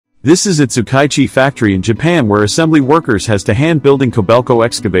This is Itsukaichi factory in Japan where assembly workers has to hand building Kobelco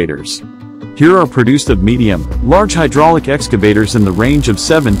excavators. Here are produced of medium, large hydraulic excavators in the range of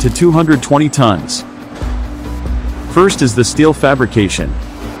 7 to 220 tons. First is the steel fabrication.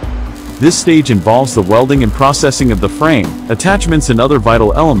 This stage involves the welding and processing of the frame, attachments and other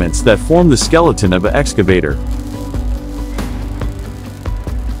vital elements that form the skeleton of an excavator.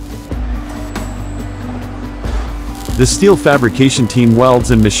 The steel fabrication team welds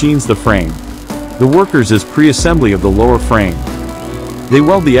and machines the frame. The workers is pre-assembly of the lower frame. They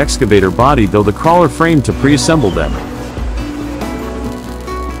weld the excavator body though the crawler frame to pre-assemble them.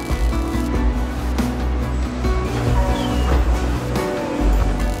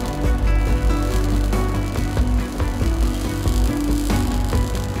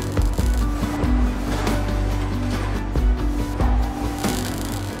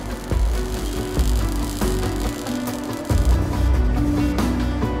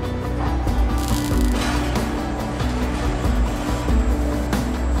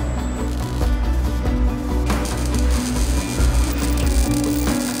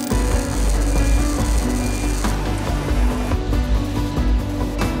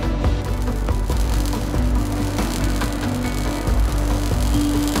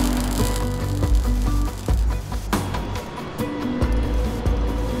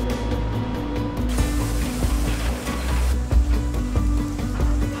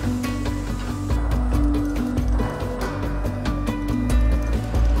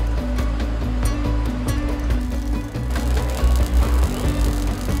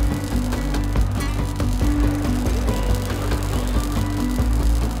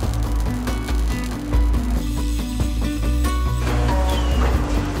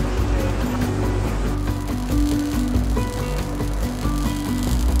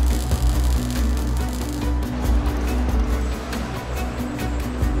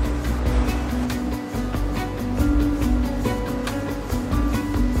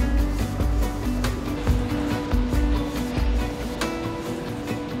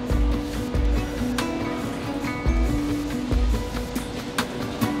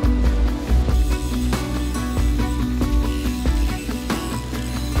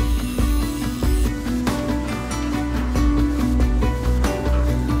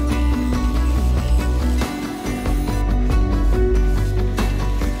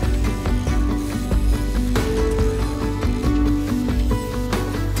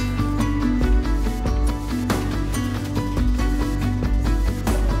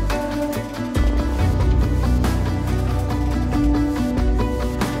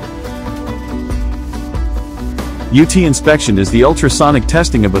 UT inspection is the ultrasonic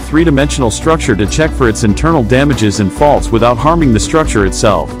testing of a three-dimensional structure to check for its internal damages and faults without harming the structure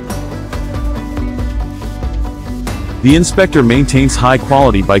itself. The inspector maintains high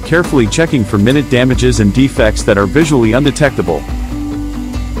quality by carefully checking for minute damages and defects that are visually undetectable.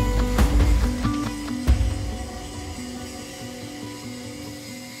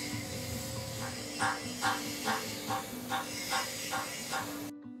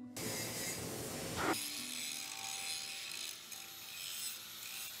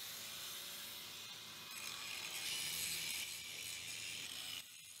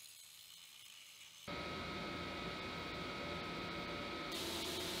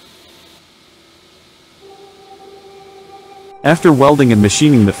 After welding and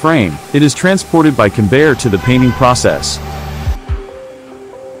machining the frame, it is transported by conveyor to the painting process.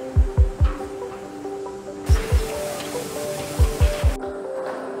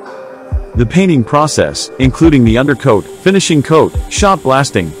 The painting process, including the undercoat, finishing coat, shot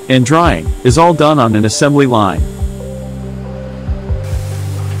blasting, and drying, is all done on an assembly line.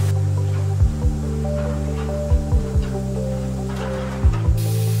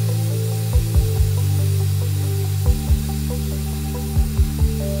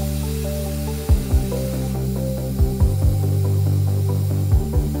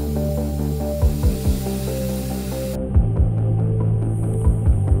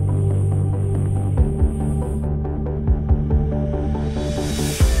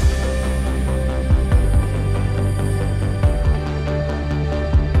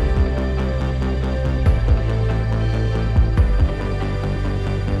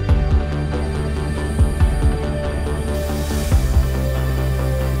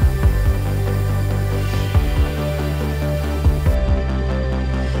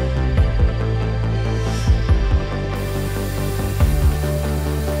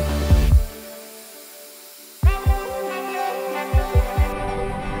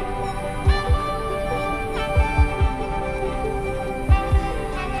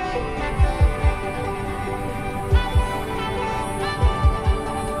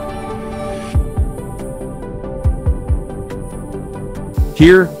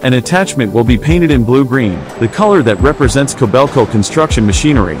 Here, an attachment will be painted in blue-green, the color that represents Kobelco construction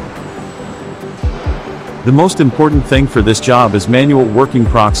machinery. The most important thing for this job is manual working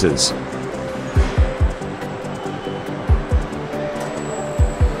proxies.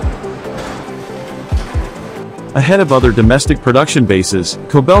 Ahead of other domestic production bases,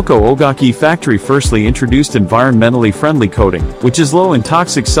 Kobelco Ogaki factory firstly introduced environmentally friendly coating, which is low in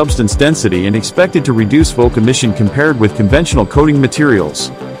toxic substance density and expected to reduce VOC emission compared with conventional coating materials.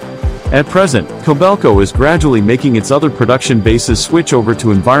 At present, Kobelco is gradually making its other production bases switch over to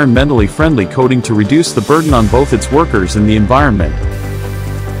environmentally friendly coating to reduce the burden on both its workers and the environment.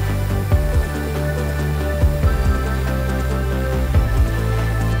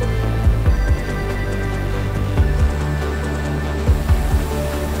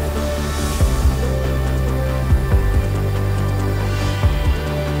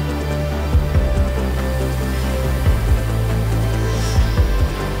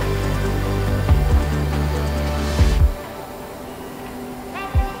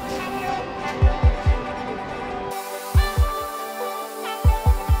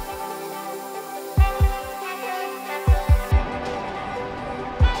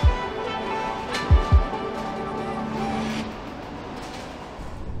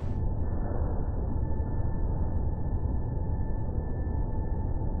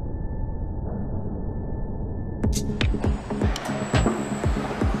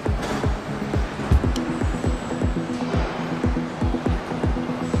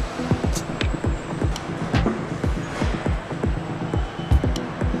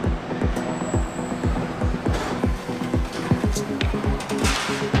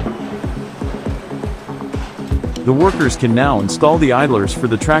 The workers can now install the idlers for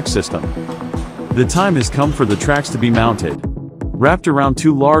the track system. The time has come for the tracks to be mounted. Wrapped around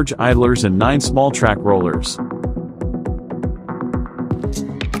 2 large idlers and 9 small track rollers.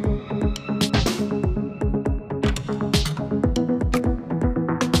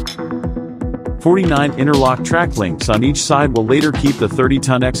 "49 interlock track links on each side will later keep the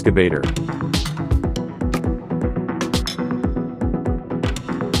 30-ton excavator.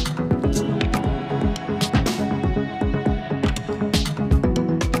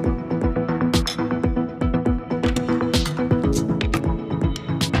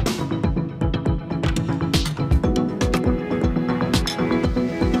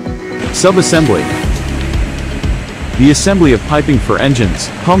 Sub-assembly. The assembly of piping for engines,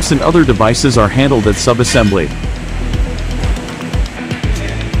 pumps and other devices are handled at sub-assembly.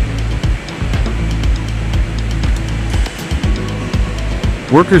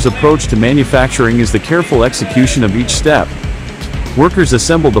 Workers' approach to manufacturing is the careful execution of each step. Workers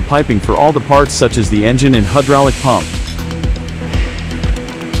assemble the piping for all the parts such as the engine and hydraulic pump.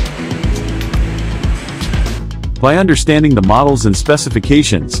 By understanding the models and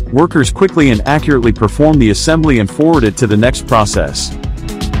specifications, workers quickly and accurately perform the assembly and forward it to the next process.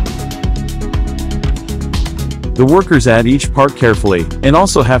 The workers add each part carefully, and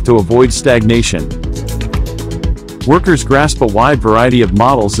also have to avoid stagnation. Workers grasp a wide variety of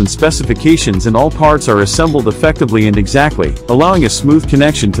models and specifications, and all parts are assembled effectively and exactly, allowing a smooth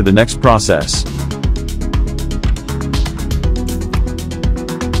connection to the next process.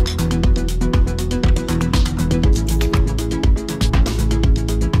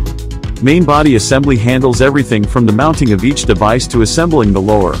 Main body assembly handles everything from the mounting of each device to assembling the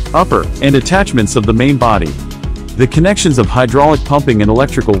lower, upper, and attachments of the main body. The connections of hydraulic pumping and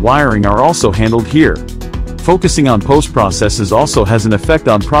electrical wiring are also handled here. Focusing on post-processes also has an effect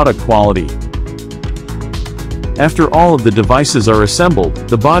on product quality. After all of the devices are assembled,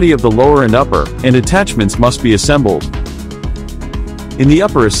 the body of the lower and upper, and attachments must be assembled. In the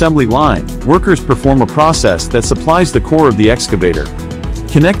upper assembly line, workers perform a process that supplies the core of the excavator.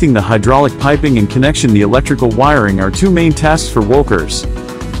 Connecting the hydraulic piping and connection the electrical wiring are 2 main tasks for workers.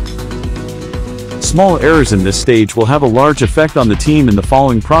 Small errors in this stage will have a large effect on the team in the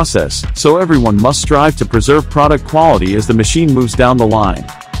following process, so everyone must strive to preserve product quality as the machine moves down the line.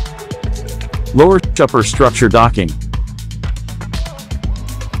 Lower-upper structure docking.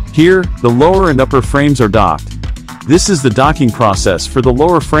 Here, the lower and upper frames are docked. This is the docking process for the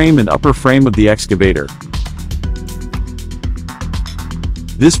lower frame and upper frame of the excavator.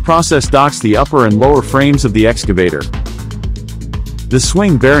 This process docks the upper and lower frames of the excavator. The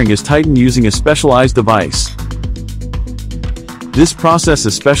swing bearing is tightened using a specialized device. This process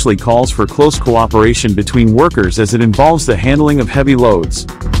especially calls for close cooperation between workers as it involves the handling of heavy loads.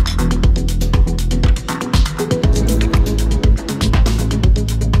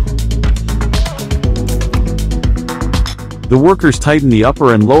 The workers tighten the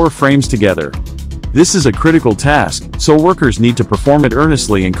upper and lower frames together. This is a critical task, so workers need to perform it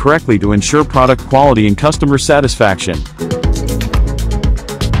earnestly and correctly to ensure product quality and customer satisfaction.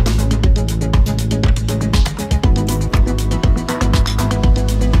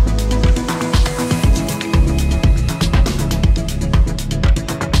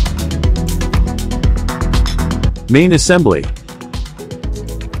 Main assembly.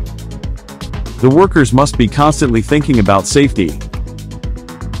 The workers must be constantly thinking about safety.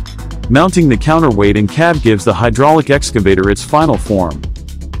 Mounting the counterweight and cab gives the hydraulic excavator its final form.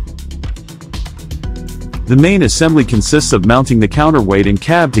 The main assembly consists of mounting the counterweight and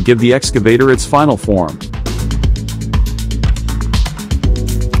cab to give the excavator its final form.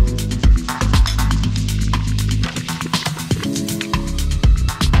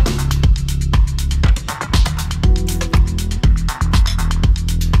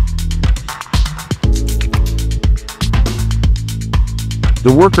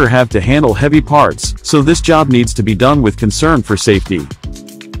 The worker have to handle heavy parts, so this job needs to be done with concern for safety.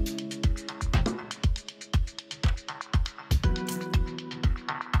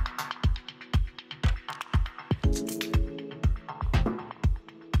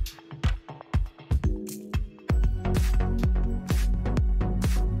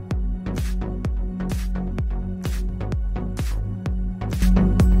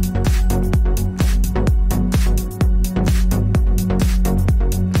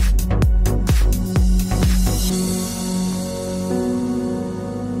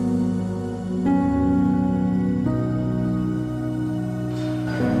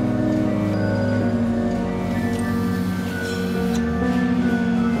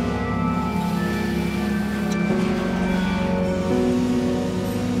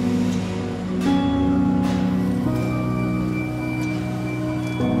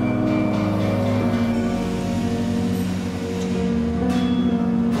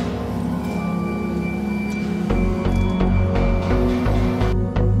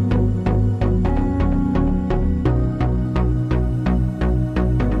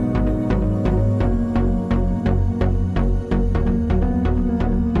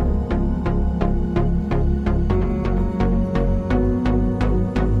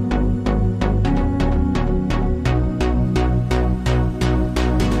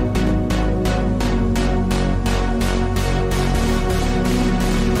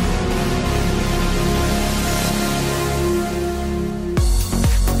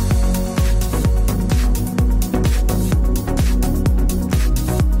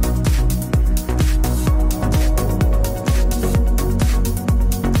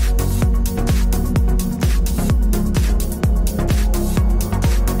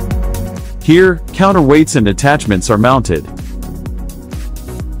 Here, counterweights and attachments are mounted.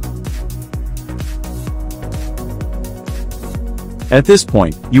 At this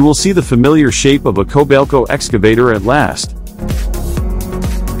point, you will see the familiar shape of a Kobelco excavator at last.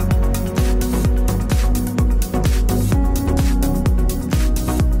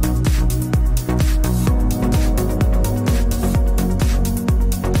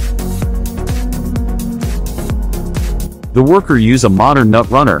 The worker uses a modern nut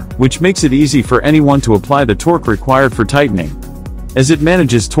runner, which makes it easy for anyone to apply the torque required for tightening. As it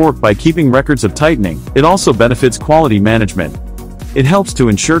manages torque by keeping records of tightening, it also benefits quality management. It helps to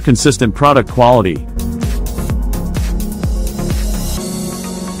ensure consistent product quality.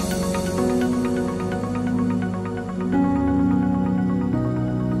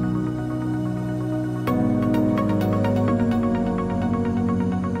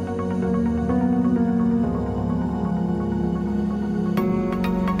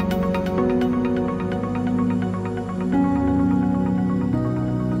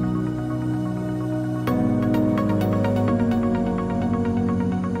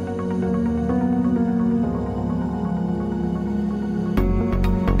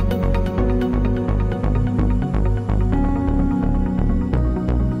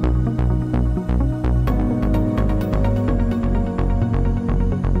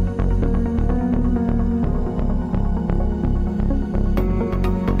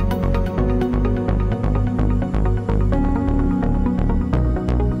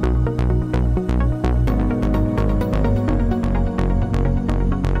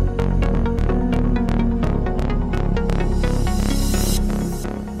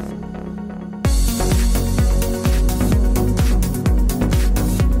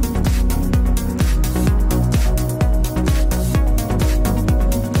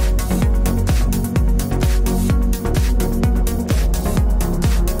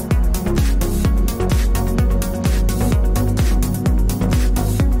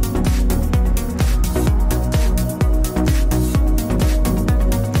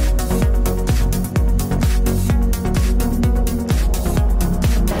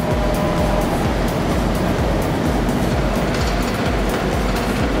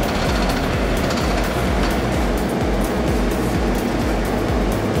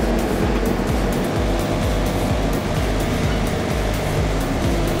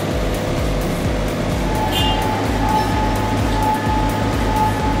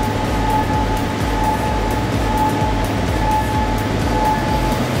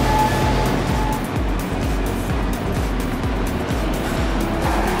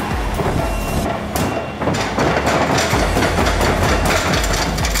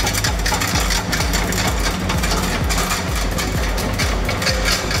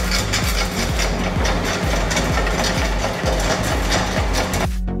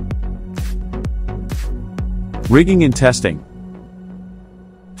 Rigging and testing.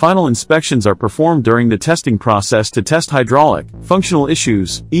 Final inspections are performed during the testing process to test hydraulic, functional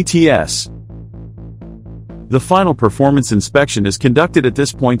issues, ETS. The final performance inspection is conducted at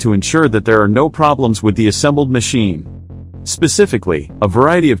this point to ensure that there are no problems with the assembled machine. Specifically, a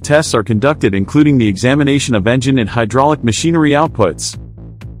variety of tests are conducted including the examination of engine and hydraulic machinery outputs.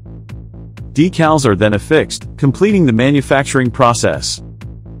 Decals are then affixed, completing the manufacturing process.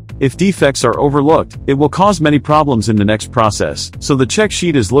 If defects are overlooked, it will cause many problems in the next process, so the check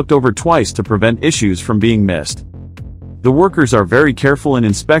sheet is looked over twice to prevent issues from being missed. The workers are very careful in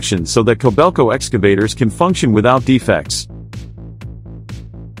inspection so that Kobelco excavators can function without defects.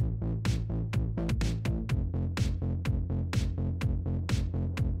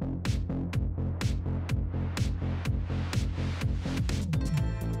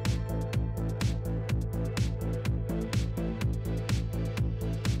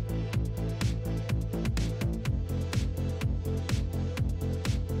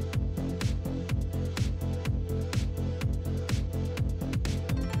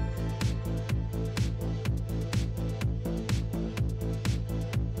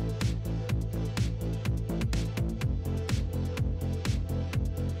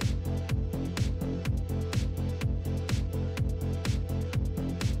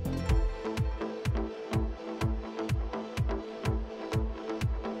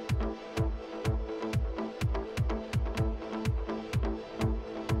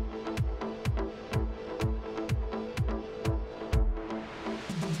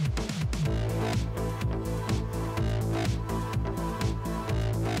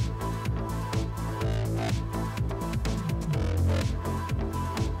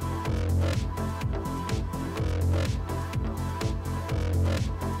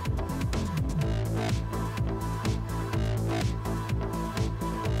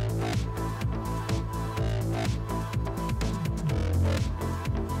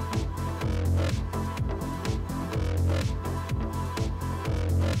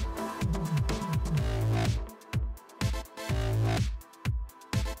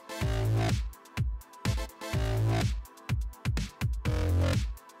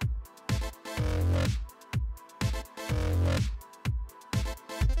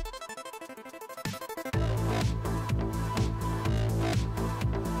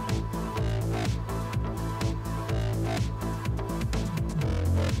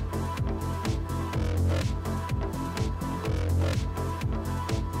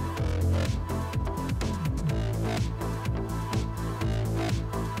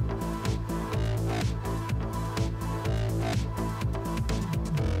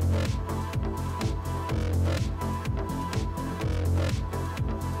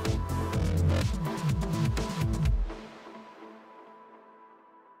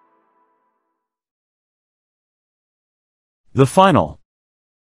 The final.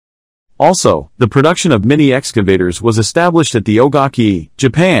 Also, the production of mini excavators was established at the Ogaki,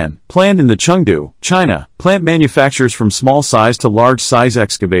 Japan, plant in the Chengdu, China, plant manufactures from small size to large size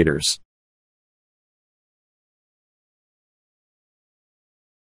excavators.